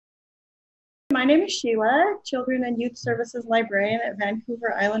My name is Sheila, Children and Youth Services Librarian at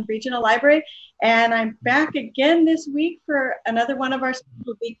Vancouver Island Regional Library, and I'm back again this week for another one of our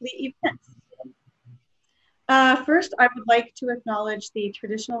special weekly events. First, I would like to acknowledge the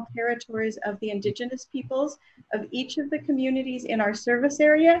traditional territories of the Indigenous peoples of each of the communities in our service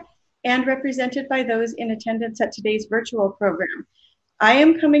area and represented by those in attendance at today's virtual program. I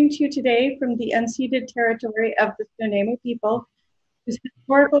am coming to you today from the unceded territory of the Nanaimo people, whose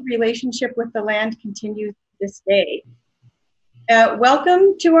historical relationship with the land continues to this day.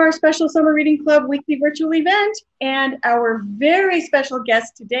 Welcome to our special Summer Reading Club weekly virtual event, and our very special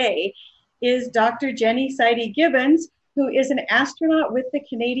guest today is Dr. Jenni Sidey-Gibbons, who is an astronaut with the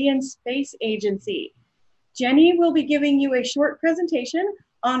Canadian Space Agency. Jenni will be giving you a short presentation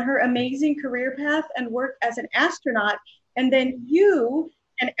on her amazing career path and work as an astronaut, and then you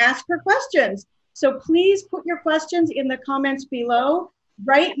can ask her questions. So please put your questions in the comments below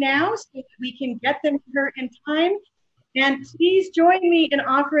right now so that we can get them to her in time. And please join me in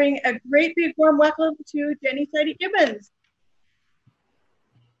offering a great big warm welcome to Jenni Sidey-Gibbons.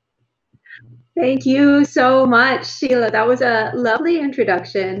 Thank you so much, Sheila. That was a lovely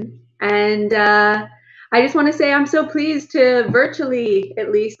introduction. And I just want to say I'm so pleased to virtually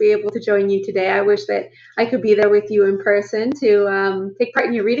at least be able to join you today. I wish that I could be there with you in person to take part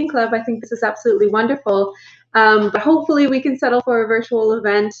in your reading club. I think this is absolutely wonderful. But hopefully we can settle for a virtual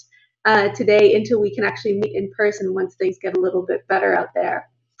event today until we can actually meet in person once things get a little bit better out there.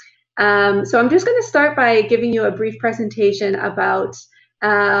 So I'm just going to start by giving you a brief presentation about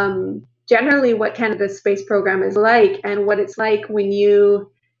generally what Canada's space program is like and what it's like when you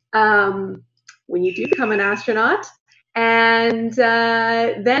do become an astronaut, and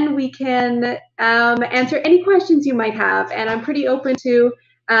then we can answer any questions you might have, and I'm pretty open to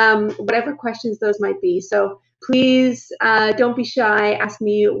whatever questions those might be. So please don't be shy. Ask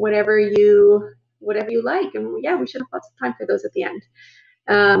me whatever you like, and yeah, we should have lots of time for those at the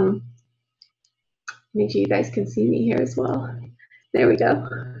end. Make sure you guys can see me here as well. There we go.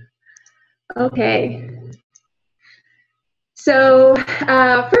 Okay. So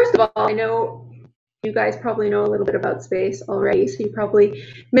first of all, I know you guys probably know a little bit about space already. So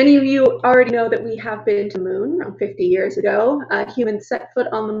many of you already know that we have been to the moon around 50 years ago. Humans set foot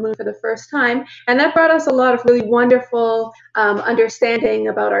on the moon for the first time. And that brought us a lot of really wonderful understanding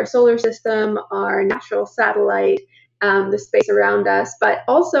about our solar system, our natural satellite, the space around us, but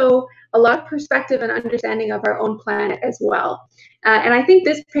also a lot of perspective and understanding of our own planet as well. And I think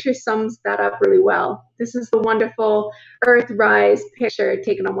this picture sums that up really well. This is the wonderful Earthrise picture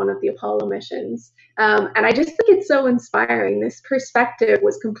taken on one of the Apollo missions. And I just think it's so inspiring. This perspective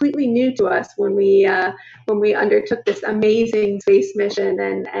was completely new to us when we undertook this amazing space mission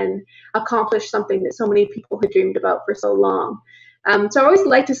and accomplished something that so many people had dreamed about for so long. So I always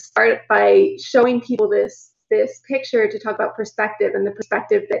like to start by showing people this picture to talk about perspective and the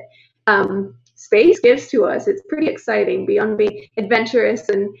perspective that space gives to us. It's pretty exciting beyond being adventurous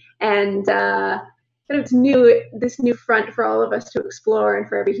and kind of this new front for all of us to explore and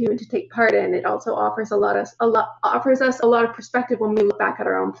for every human to take part in. It also offers us a lot of perspective when we look back at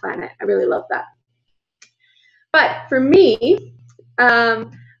our own planet. I really love that. But for me,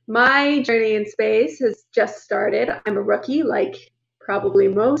 my journey in space has just started. I'm a rookie, like probably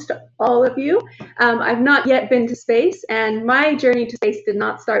most all of you. I've not yet been to space, and my journey to space did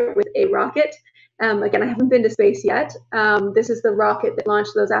not start with a rocket. Again, I haven't been to space yet. This is the rocket that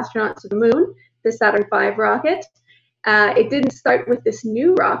launched those astronauts to the moon, the Saturn V rocket. It didn't start with this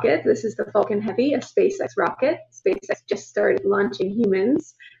new rocket. This is the Falcon Heavy, a SpaceX rocket. SpaceX just started launching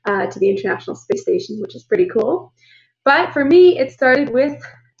humans to the International Space Station, which is pretty cool. But for me, it started with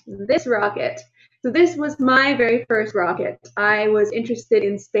this rocket. So this was my very first rocket. I was interested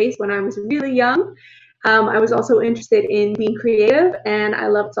in space when I was really young. I was also interested in being creative, and I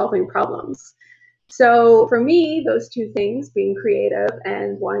loved solving problems. So for me, those two things, being creative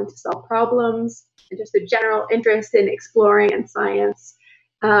and wanting to solve problems, and just a general interest in exploring and science,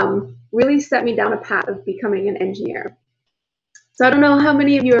 really set me down a path of becoming an engineer. So I don't know how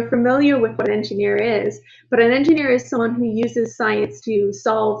many of you are familiar with what an engineer is, but an engineer is someone who uses science to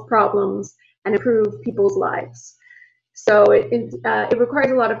solve problems and improve people's lives. So it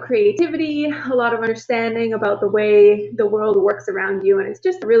requires a lot of creativity, a lot of understanding about the way the world works around you, and it's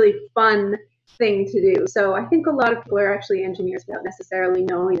just a really fun thing to do. So I think a lot of people are actually engineers without necessarily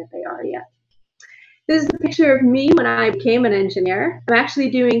knowing that they are yet. This is a picture of me when I became an engineer. I'm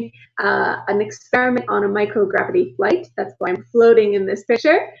actually doing an experiment on a microgravity flight. That's why I'm floating in this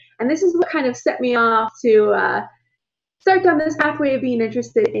picture. And this is what kind of set me off to start down this pathway of being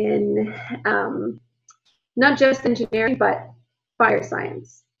interested in not just engineering, but fire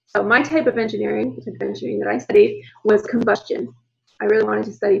science. So my type of engineering, the type of engineering that I studied, was combustion. I really wanted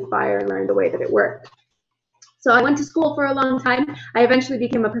to study fire and learn the way that it worked. So I went to school for a long time. I eventually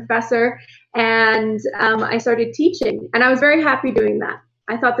became a professor, and I started teaching, and I was very happy doing that.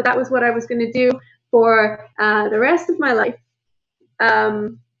 I thought that that was what I was going to do for the rest of my life.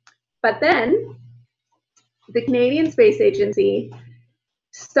 But then the Canadian Space Agency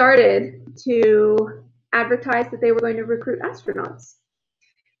started to advertise that they were going to recruit astronauts.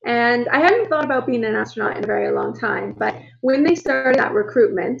 And I hadn't thought about being an astronaut in a very long time, but when they started that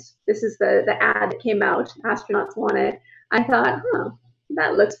recruitment, this is the ad that came out, astronauts wanted, I thought, oh,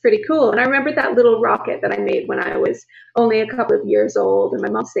 that looks pretty cool. And I remembered that little rocket that I made when I was only a couple of years old, and my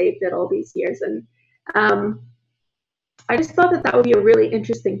mom saved it all these years. And I just thought that that would be a really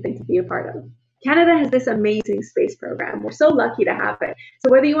interesting thing to be a part of. Canada has this amazing space program. We're so lucky to have it.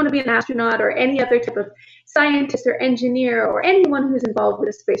 So whether you want to be an astronaut or any other type of scientist or engineer or anyone who's involved with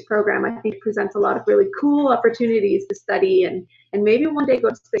a space program, I think presents a lot of really cool opportunities to study and maybe one day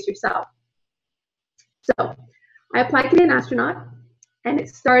go to space yourself. So I applied to be an astronaut, and it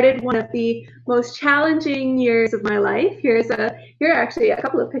started one of the most challenging years of my life. Here are actually a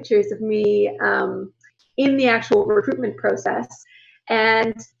couple of pictures of me in the actual recruitment process.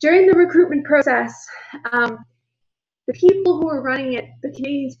 And during the recruitment process, the people who were running it, the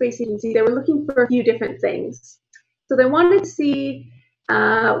Canadian Space Agency, they were looking for a few different things. So they wanted to see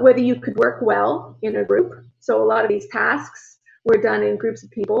whether you could work well in a group. So a lot of these tasks were done in groups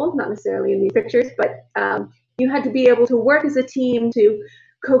of people, not necessarily in these pictures, but you had to be able to work as a team to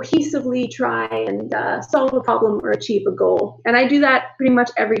cohesively try and solve a problem or achieve a goal. And I do that pretty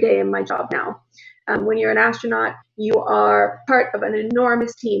much every day in my job now. When you're an astronaut, you are part of an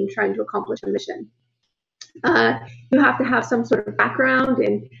enormous team trying to accomplish a mission. You have to have some sort of background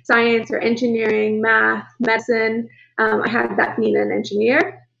in science or engineering, math, medicine. I had that being an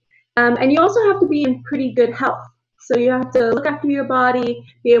engineer. And you also have to be in pretty good health. So you have to look after your body,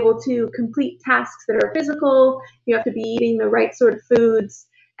 be able to complete tasks that are physical. You have to be eating the right sort of foods,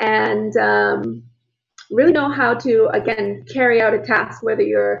 and really know how to, again, carry out a task, whether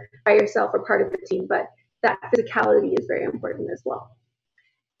you're by yourself or part of the team, but that physicality is very important as well.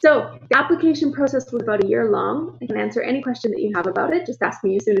 So the application process was about a year long. I can answer any question that you have about it. Just ask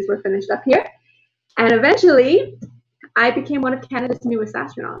me as soon as we're finished up here. And eventually, I became one of Canada's newest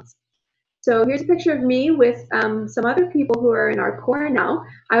astronauts. So here's a picture of me with some other people who are in our corps now.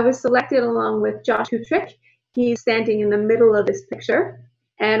 I was selected along with Josh Kutrick. He's standing in the middle of this picture.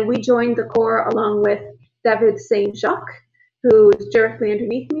 And we joined the corps along with David Saint-Jacques, who is directly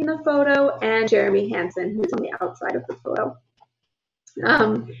underneath me in the photo, and Jeremy Hansen, who's on the outside of the photo.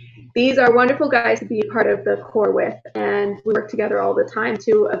 These are wonderful guys to be a part of the corps with, and we work together all the time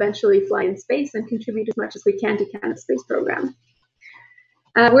to eventually fly in space and contribute as much as we can to Canada's space program.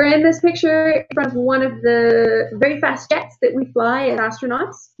 We're in this picture in front of one of the very fast jets that we fly as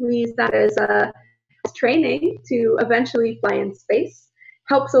astronauts. We use that as training to eventually fly in space.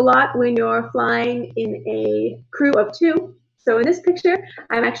 Helps a lot when you're flying in a crew of two. So in this picture,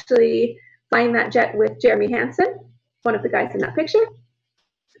 I'm actually flying that jet with Jeremy Hansen, one of the guys in that picture.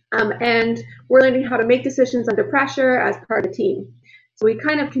 And we're learning how to make decisions under pressure as part of a team. So we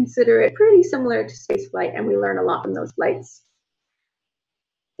kind of consider it pretty similar to space flight, and we learn a lot from those flights.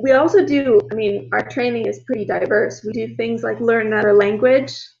 We also do, our training is pretty diverse. We do things like learn another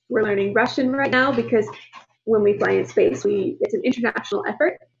language. We're learning Russian right now because when we fly in space, it's an international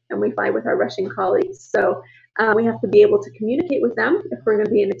effort, and we fly with our Russian colleagues. So we have to be able to communicate with them if we're going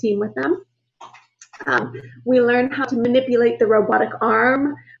to be in a team with them. We learn how to manipulate the robotic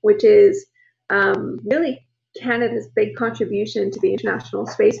arm, which is really Canada's big contribution to the International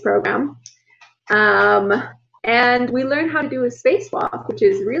Space Program. And we learn how to do a spacewalk, which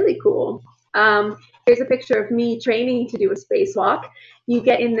is really cool. Here's a picture of me training to do a spacewalk. You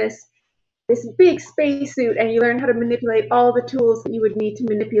get in this big spacesuit, and you learn how to manipulate all the tools that you would need to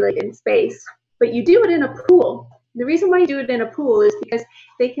manipulate in space. But you do it in a pool. The reason why you do it in a pool is because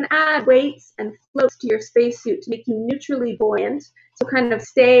they can add weights and floats to your spacesuit to make you neutrally buoyant, so kind of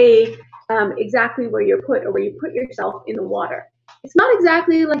stay exactly where you're put, or where you put yourself in the water. It's not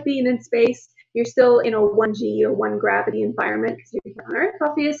exactly like being in space. You're still in a 1G or 1 gravity environment because you're here on Earth,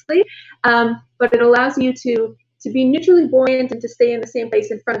 obviously. But it allows you to be neutrally buoyant and to stay in the same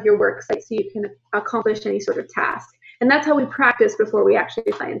place in front of your work site so you can accomplish any sort of task. And that's how we practice before we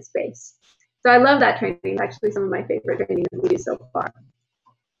actually fly in space. So I love that training. It's actually some of my favorite training that we do so far.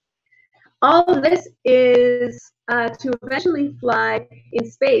 All of this is to eventually fly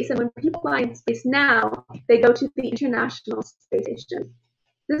in space. And when people fly in space now, they go to the International Space Station.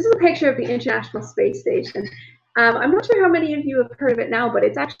 This is a picture of the International Space Station. I'm not sure how many of you have heard of it now, but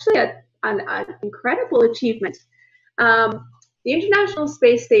it's actually an incredible achievement. The International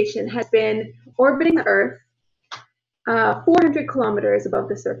Space Station has been orbiting the Earth 400 kilometers above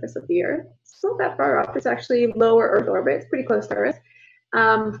the surface of the Earth. It's not that far up. It's actually lower Earth orbit. It's pretty close to Earth.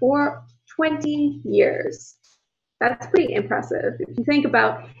 For 20 years. That's pretty impressive. If you think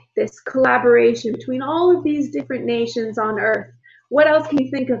about this collaboration between all of these different nations on Earth, what else can you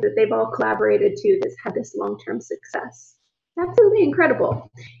think of that they've all collaborated to that's had this long-term success? Absolutely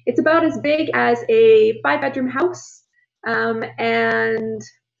incredible. It's about as big as a 5-bedroom house, and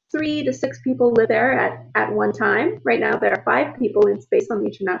 3 to 6 people live there at one time. Right now, there are 5 people in space on the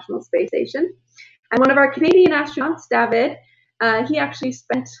International Space Station. And one of our Canadian astronauts, David, he actually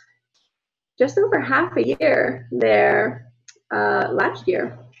spent just over half a year there last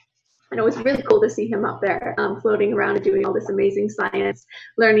year. And it was really cool to see him up there floating around and doing all this amazing science,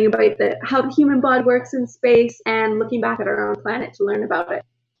 learning about how the human body works in space and looking back at our own planet to learn about it.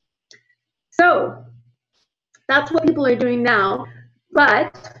 So that's what people are doing now,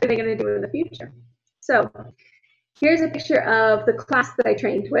 but what are they going to do in the future? So here's a picture of the class that I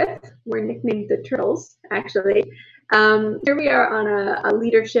trained with. We're nicknamed the Turtles, actually. Here we are on a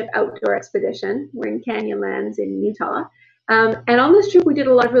leadership outdoor expedition. We're in Canyonlands in Utah. And on this trip, we did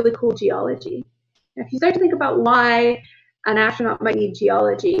a lot of really cool geology. If you start to think about why an astronaut might need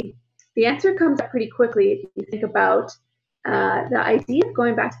geology, the answer comes up pretty quickly if you think about the idea of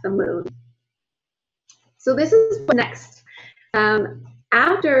going back to the moon. So this is what's next.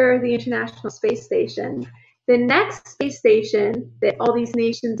 After the International Space Station, the next space station that all these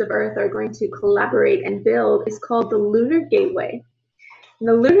nations of Earth are going to collaborate and build is called the Lunar Gateway. And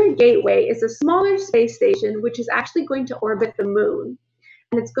the Lunar Gateway is a smaller space station which is actually going to orbit the moon.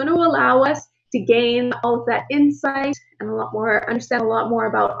 And it's going to allow us to gain all of that insight and understand a lot more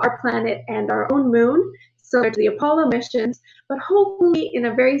about our planet and our own moon, similar to the Apollo missions, but hopefully in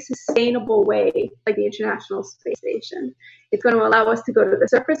a very sustainable way, like the International Space Station. It's going to allow us to go to the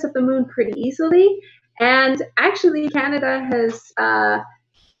surface of the moon pretty easily. And actually, Canada's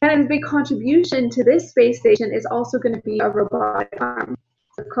big contribution to this space station is also going to be a robotic arm.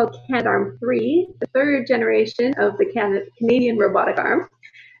 It's called Canadarm3, the 3rd generation of the Canadian robotic arm.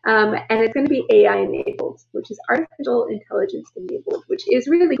 And it's going to be AI enabled, which is artificial intelligence enabled, which is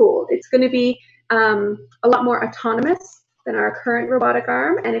really cool. It's going to be a lot more autonomous than our current robotic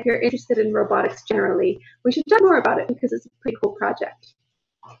arm. And if you're interested in robotics generally, we should talk more about it because it's a pretty cool project.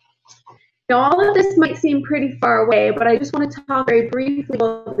 Now, all of this might seem pretty far away, but I just want to talk very briefly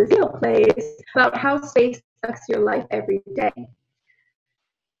about the video plays about how space affects your life every day.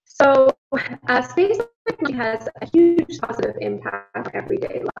 So space technology has a huge positive impact on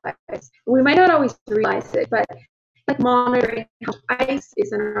everyday lives. We might not always realize it, but like monitoring how ice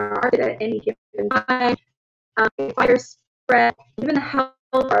is in our Arctic at any given time, fire spread, even the health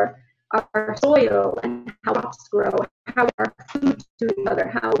of our soil and how crops grow, how our food to each other,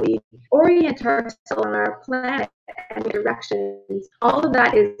 how we orient ourselves on our planet and directions. All of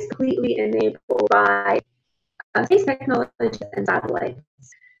that is completely enabled by space technology and satellites.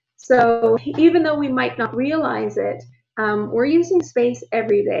 So even though we might not realize it, we're using space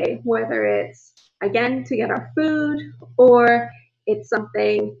every day, whether it's, again, to get our food, or it's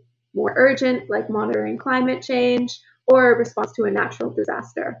something more urgent like monitoring climate change or a response to a natural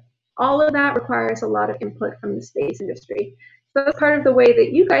disaster. All of that requires a lot of input from the space industry. So that's part of the way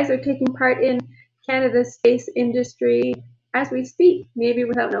that you guys are taking part in Canada's space industry as we speak, maybe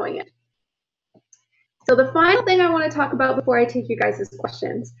without knowing it. So the final thing I want to talk about before I take you guys'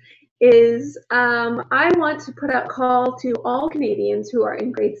 questions is I want to put out a call to all Canadians who are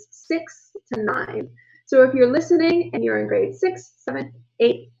in grades 6 to 9. So if you're listening and you're in grade 6, 7,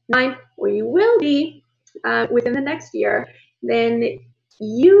 8, 9, or you will be within the next year, then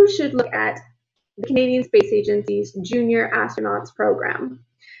you should look at the Canadian Space Agency's Junior Astronauts program.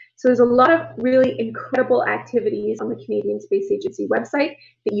 So there's a lot of really incredible activities on the Canadian Space Agency website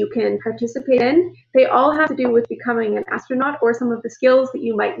that you can participate in. They all have to do with becoming an astronaut or some of the skills that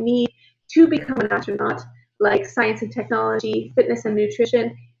you might need to become an astronaut, like science and technology, fitness and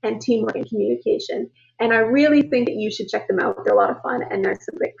nutrition, and teamwork and communication. And I really think that you should check them out. They're a lot of fun, and there's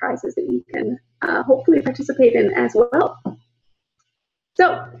some great prizes that you can hopefully participate in as well.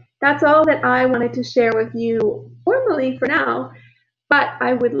 So that's all that I wanted to share with you formally for now. But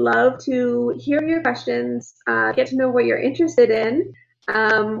I would love to hear your questions, get to know what you're interested in.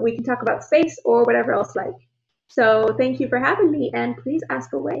 We can talk about space or whatever else like. So thank you for having me, and please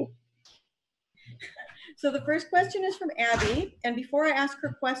ask away. So the first question is from Abby. And before I ask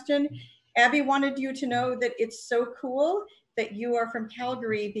her question, Abby wanted you to know that it's so cool that you are from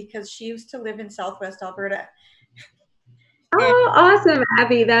Calgary because she used to live in Southwest Alberta. Oh, awesome,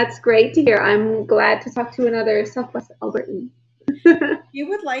 Abby. That's great to hear. I'm glad to talk to another Southwest Albertan. You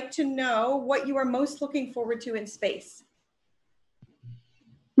would like to know what you are most looking forward to in space.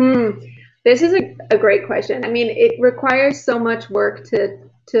 This is a great question. I mean, it requires so much work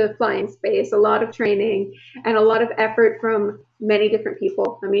to fly in space, a lot of training and a lot of effort from many different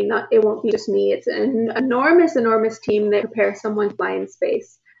people. I mean, it won't be just me. It's an enormous, enormous team that prepares someone to fly in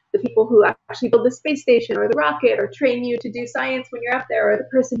space. The people who actually build the space station or the rocket or train you to do science when you're up there, or the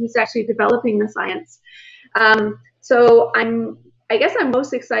person who's actually developing the science. So I guess I'm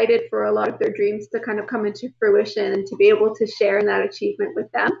most excited for a lot of their dreams to kind of come into fruition and to be able to share in that achievement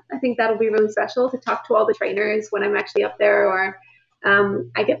with them. I think that'll be really special to talk to all the trainers when I'm actually up there, or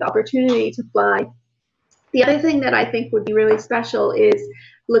I get the opportunity to fly. The other thing that I think would be really special is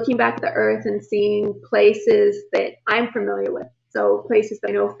looking back at the Earth and seeing places that I'm familiar with. So places that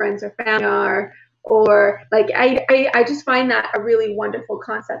I know friends or family are, or like I just find that a really wonderful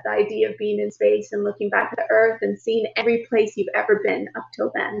concept, the idea of being in space and looking back at the Earth and seeing every place you've ever been up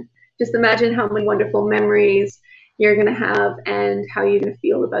till then. Just imagine how many wonderful memories you're going to have and how you're going to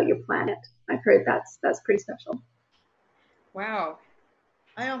feel about your planet. I've heard that's pretty special. Wow.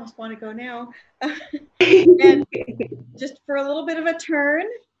 I almost want to go now. And just for a little bit of a turn,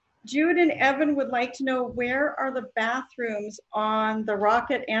 Jude and Evan would like to know, where are the bathrooms on the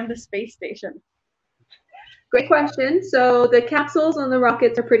rocket and the space station? Great question. So the capsules on the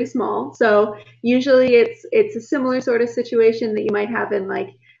rockets are pretty small. So usually it's a similar sort of situation that you might have in like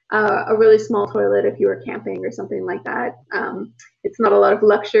a really small toilet if you were camping or something like that. It's not a lot of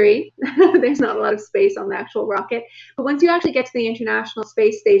luxury. There's not a lot of space on the actual rocket. But once you actually get to the International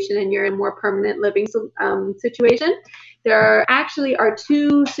Space Station and you're in a more permanent living situation, there actually are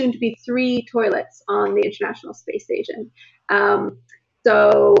 2, soon to be 3 toilets on the International Space Station.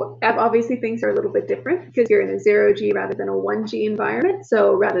 So obviously things are a little bit different because you're in a 0G rather than a 1G environment.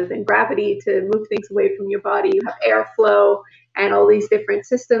 So rather than gravity to move things away from your body, you have airflow and all these different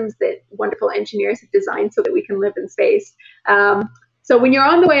systems that wonderful engineers have designed so that we can live in space. So when you're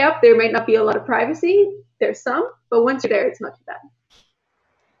on the way up, there might not be a lot of privacy. There's some, but once you're there, it's not too bad.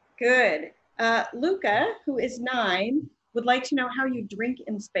 Good. Luca, who is 9, would like to know how you drink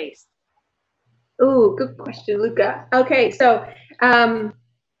in space. Oh, good question, Luca. Okay, so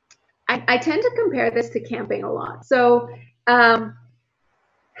I tend to compare this to camping a lot. So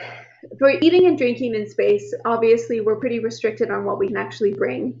for eating and drinking in space, obviously we're pretty restricted on what we can actually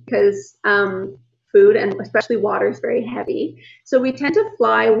bring because food and especially water is very heavy. So we tend to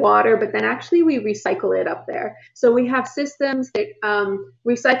fly water, but then actually we recycle it up there. So we have systems that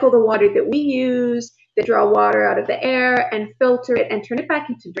recycle the water that we use, that draw water out of the air and filter it and turn it back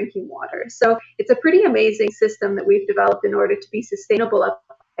into drinking water. So it's a pretty amazing system that we've developed in order to be sustainable up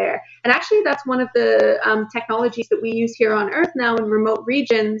there. And actually that's one of the technologies that we use here on Earth now in remote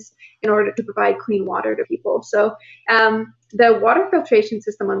regions in order to provide clean water to people. So the water filtration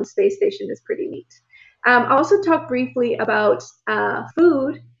system on the space station is pretty neat. I'll also talk briefly about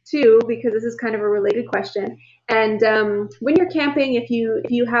food too, because this is kind of a related question. And when you're camping, if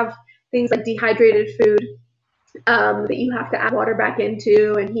you have things like dehydrated food that you have to add water back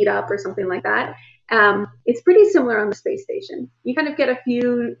into and heat up or something like that, it's pretty similar on the space station. You kind of get a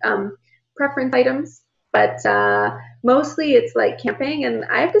few preference items, but mostly it's like camping. And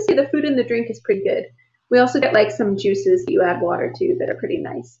I have to say the food and the drink is pretty good. We also get like some juices that you add water to that are pretty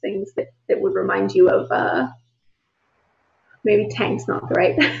nice, things that would remind you of maybe tank's not the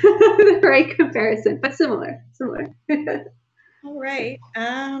right the right comparison, but similar. All right.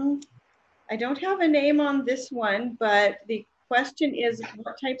 I don't have a name on this one, but the question is,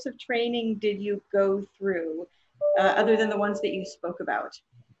 what types of training did you go through other than the ones that you spoke about?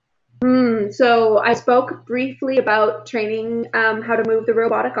 So I spoke briefly about training how to move the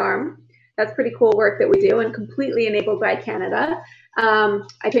robotic arm. That's pretty cool work that we do and completely enabled by Canada.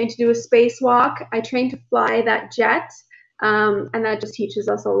 I trained to do a spacewalk. I trained to fly that jet. And that just teaches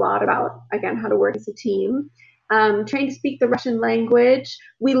us a lot about, again, how to work as a team. Trained to speak the Russian language.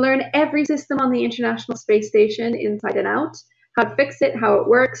 We learn every system on the International Space Station inside and out, how to fix it, how it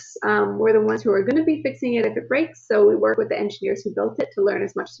works. We're the ones who are going to be fixing it if it breaks. So we work with the engineers who built it to learn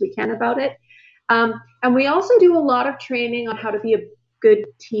as much as we can about it. And we also do a lot of training on how to be a good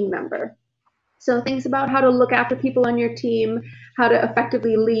team member. So things about how to look after people on your team, how to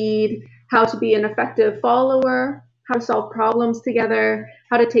effectively lead, how to be an effective follower, how to solve problems together,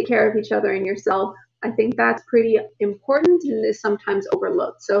 how to take care of each other and yourself. I think that's pretty important and is sometimes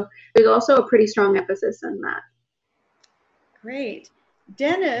overlooked. So there's also a pretty strong emphasis on that. Great.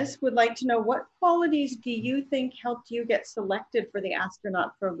 Dennis would like to know, what qualities do you think helped you get selected for the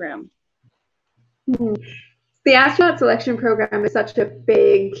astronaut program? The astronaut selection program is such a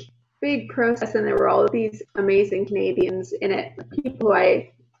big process, and there were all of these amazing Canadians in it, people who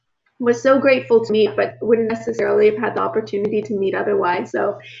I was so grateful to meet, but wouldn't necessarily have had the opportunity to meet otherwise.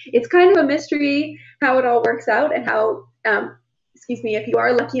 So it's kind of a mystery how it all works out, and how, excuse me, if you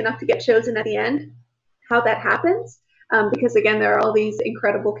are lucky enough to get chosen at the end, how that happens. Because again, there are all these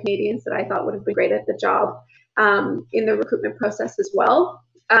incredible Canadians that I thought would have been great at the job in the recruitment process as well.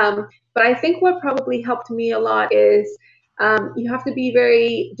 But I think what probably helped me a lot is you have to be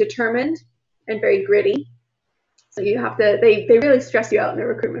very determined and very gritty. So you have to, they really stress you out in the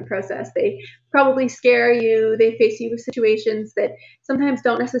recruitment process. They probably scare you. They face you with situations that sometimes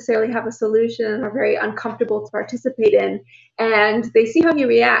don't necessarily have a solution, or very uncomfortable to participate in. And they see how you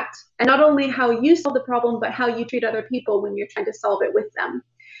react, and not only how you solve the problem, but how you treat other people when you're trying to solve it with them.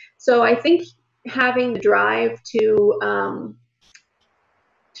 So I think having the drive to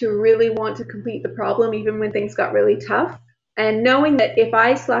really want to complete the problem, even when things got really tough, and knowing that if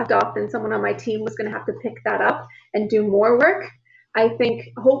I slacked off, then someone on my team was going to have to pick that up and do more work. I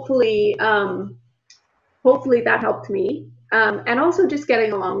think hopefully that helped me. And also just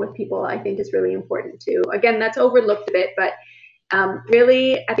getting along with people, I think, is really important too. Again, that's overlooked a bit, but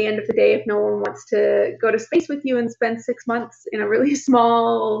really at the end of the day, if no one wants to go to space with you and spend 6 months in a really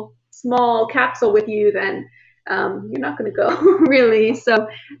small capsule with you, then you're not going to go really. So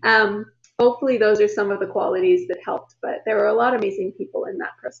hopefully those are some of the qualities that helped, but there were a lot of amazing people in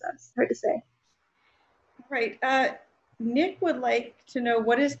that process. Hard to say. Right. Nick would like to know,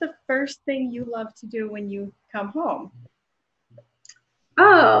 what is the first thing you love to do when you come home?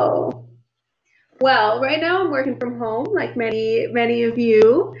 Oh, well, right now I'm working from home, like many of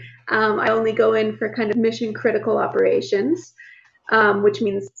you. I only go in for kind of mission critical operations, which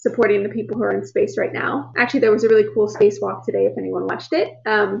means supporting the people who are in space right now. Actually, there was a really cool spacewalk today, if anyone watched it.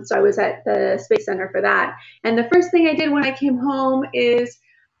 So I was at the Space Center for that. And the first thing I did when I came home is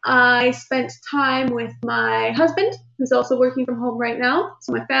I spent time with my husband, who's also working from home right now,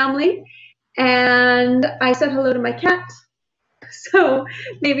 so my family. And I said hello to my cat. So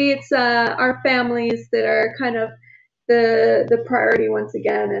maybe it's our families that are kind of the priority once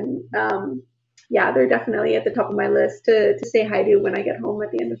again. And yeah, they're definitely at the top of my list to say hi to when I get home at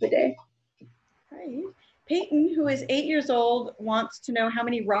the end of the day. Right. Peyton, who is 8 years old, wants to know how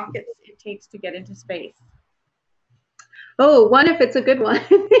many rockets it takes to get into space. Oh, one if it's a good one,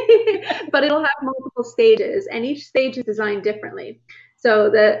 but it'll have multiple stages, and each stage is designed differently. So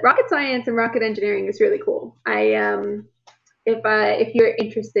the rocket science and rocket engineering is really cool. If you're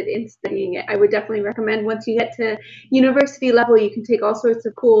interested in studying it, I would definitely recommend. Once you get to university level, you can take all sorts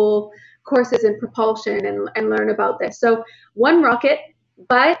of cool courses in propulsion and learn about this. So one rocket,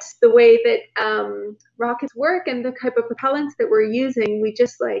 but the way that rockets work and the type of propellants that we're using, we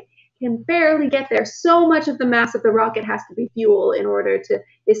just can barely get there. So much of the mass of the rocket has to be fuel in order to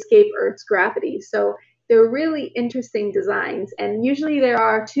escape Earth's gravity. So they're really interesting designs, and usually there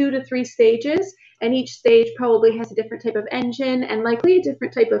are 2 to 3 stages, and each stage probably has a different type of engine and likely a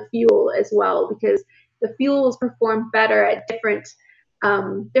different type of fuel as well, because the fuels perform better at different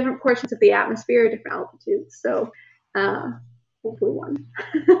portions of the atmosphere, different altitudes. So hopefully one,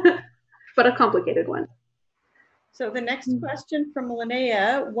 but a complicated one. So the next question from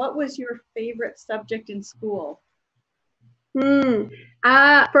Linnea, what was your favorite subject in school? For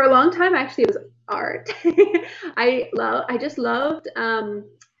a long time, actually, it was art. I just loved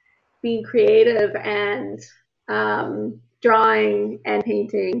being creative and drawing and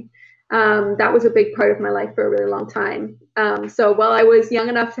painting. That was a big part of my life for a really long time. So while I was young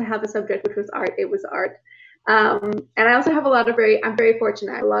enough to have a subject which was art, it was art. And I also have I'm very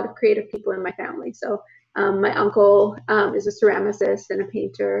fortunate. I have a lot of creative people in my family. So my uncle is a ceramicist and a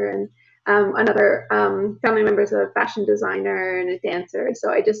painter, and another family member is a fashion designer and a dancer.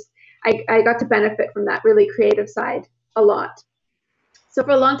 So I got to benefit from that really creative side a lot. So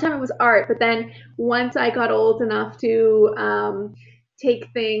for a long time it was art, but then once I got old enough to take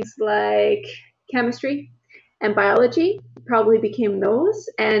things like chemistry and biology, probably became those.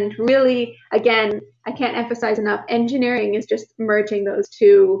 And really, again, I can't emphasize enough, engineering is just merging those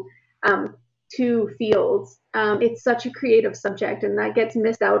two fields. It's such a creative subject, and that gets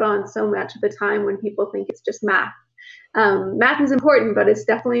missed out on so much of the time when people think it's just math. Math is important, but it's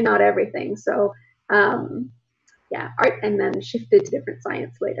definitely not everything. So yeah, art, and then shifted to different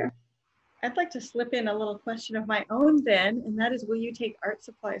science later. I'd like to slip in a little question of my own then, and that is, will you take art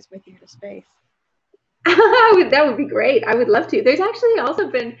supplies with you to space? That would be great. I would love to. There's actually also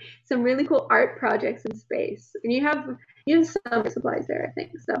been some really cool art projects in space, and you have some supplies there, I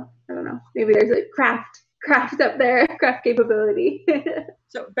think. So I don't know. Maybe there's a craft up there, craft capability.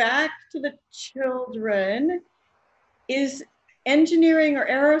 So back to the children. Is engineering or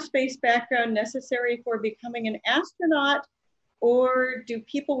aerospace background necessary for becoming an astronaut, or do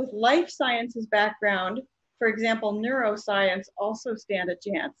people with life sciences background, for example, neuroscience, also stand a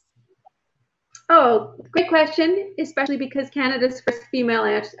chance? Oh, great question, especially because Canada's first female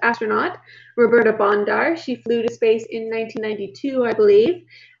astronaut, Roberta Bondar, she flew to space in 1992, I believe.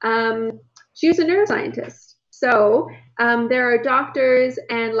 She was a neuroscientist. So there are doctors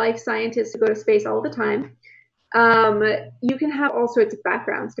and life scientists who go to space all the time. You can have all sorts of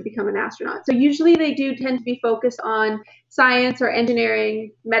backgrounds to become an astronaut. So usually they do tend to be focused on science or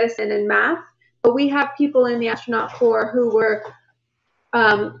engineering, medicine, and math. But we have people in the astronaut corps who were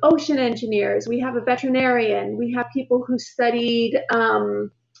ocean engineers. We have a veterinarian. We have people who studied,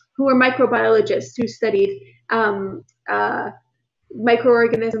 who are microbiologists who studied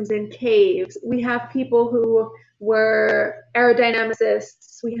microorganisms in caves. We have people who were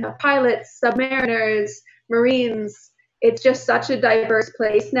aerodynamicists. We have pilots, submariners, Marines. It's just such a diverse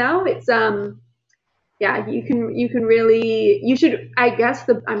place now. It's yeah, you can really, you should, I guess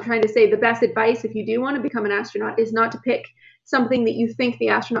I'm trying to say the best advice if you do want to become an astronaut is not to pick something that you think the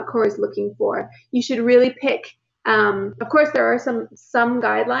astronaut corps is looking for. You should really pick, of course there are some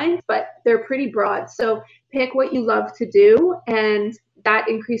guidelines, but they're pretty broad. So pick what you love to do, and that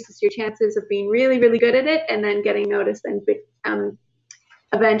increases your chances of being really, really good at it and then getting noticed and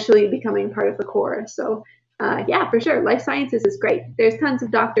eventually becoming part of the corps. So yeah, for sure, life sciences is great. There's tons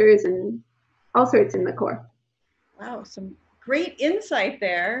of doctors and all sorts in the corps. Wow, some great insight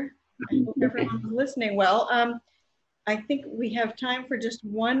there. I hope everyone's listening well. I think we have time for just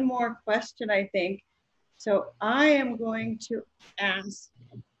one more question, I think. So I am going to ask,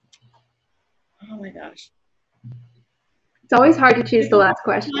 oh my gosh. It's always hard to choose the last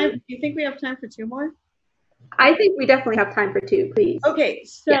question. Do you think we have time for two more? I think we definitely have time for two, please. Okay,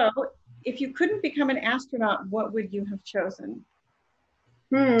 so if you couldn't become an astronaut, what would you have chosen?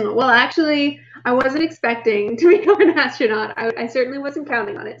 Well, actually, I wasn't expecting to become an astronaut. I certainly wasn't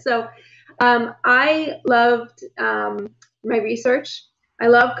counting on it. So I loved my research. I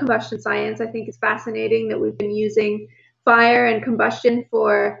love combustion science. I think it's fascinating that we've been using fire and combustion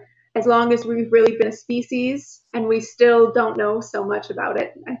for as long as we've really been a species, and we still don't know so much about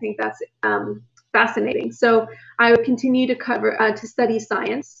it. I think that's fascinating. So I would continue to study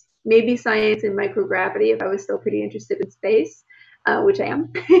science, maybe science in microgravity if I was still pretty interested in space. Which I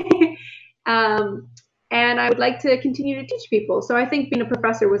am. And I would like to continue to teach people. So I think being a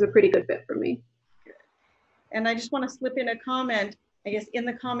professor was a pretty good fit for me. And I just want to slip in a comment. I guess in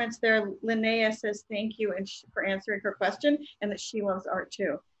the comments there, Linnea says thank you for answering her question, and that she loves art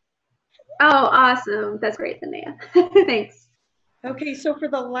too. Oh, awesome. That's great, Linnea. Thanks. Okay, so for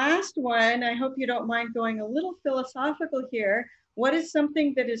the last one, I hope you don't mind going a little philosophical here. What is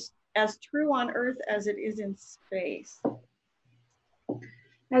something that is as true on Earth as it is in space?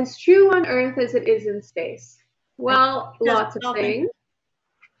 As true on Earth as it is in space. Well, lots of things.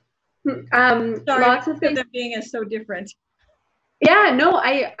 Sorry, lots of things. Them being so different. Yeah, no,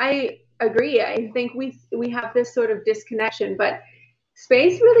 I agree. I think we have this sort of disconnection, but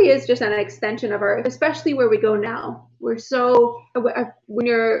space really is just an extension of Earth, especially where we go now. We're so, when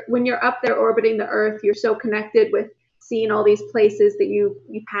you're up there orbiting the Earth, you're so connected with seeing all these places that you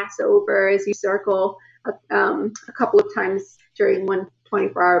pass over as you circle a couple of times during one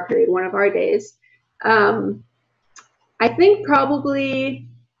 24-hour period, one of our days. I think probably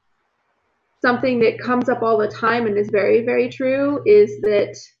something that comes up all the time and is very, very true is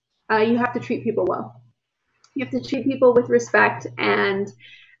that you have to treat people well. You have to treat people with respect, and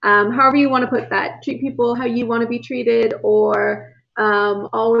however you want to put that, treat people how you want to be treated, or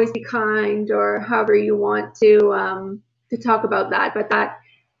always be kind, or however you want to talk about that. But that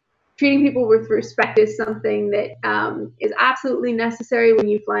treating people with respect is something that is absolutely necessary when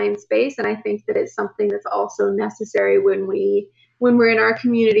you fly in space, and I think that it's something that's also necessary when we're in our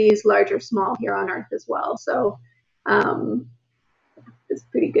communities, large or small, here on Earth as well. So it's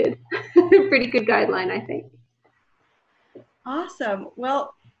pretty good, pretty good guideline, I think. Awesome.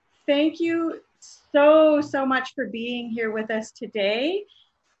 Well, thank you so much for being here with us today.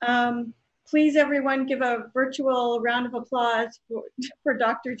 Please, everyone, give a virtual round of applause for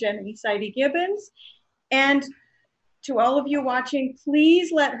Dr. Jenni Sidey-Gibbons. And to all of you watching,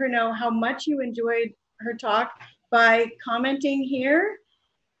 please let her know how much you enjoyed her talk by commenting here.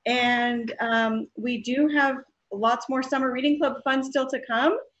 And we do have lots more Summer Reading Club fun still to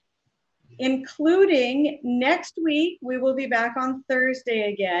come, including next week. We will be back on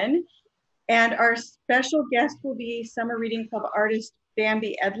Thursday again. And our special guest will be Summer Reading Club artist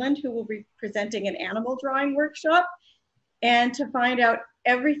Bambi Edlund, who will be presenting an animal drawing workshop. And to find out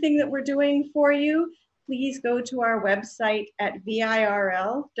everything that we're doing for you, please go to our website at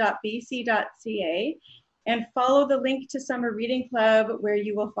virl.bc.ca and follow the link to Summer Reading Club, where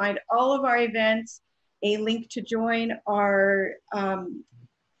you will find all of our events, a link to join our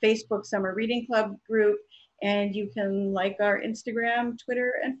Facebook Summer Reading Club group, and you can like our Instagram,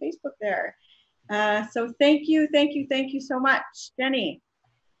 Twitter, and Facebook there. So thank you so much, Jenni.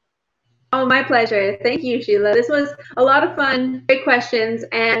 Oh, my pleasure. Thank you, Sheila. This was a lot of fun, great questions,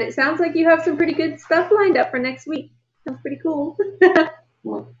 and it sounds like you have some pretty good stuff lined up for next week. Sounds pretty cool.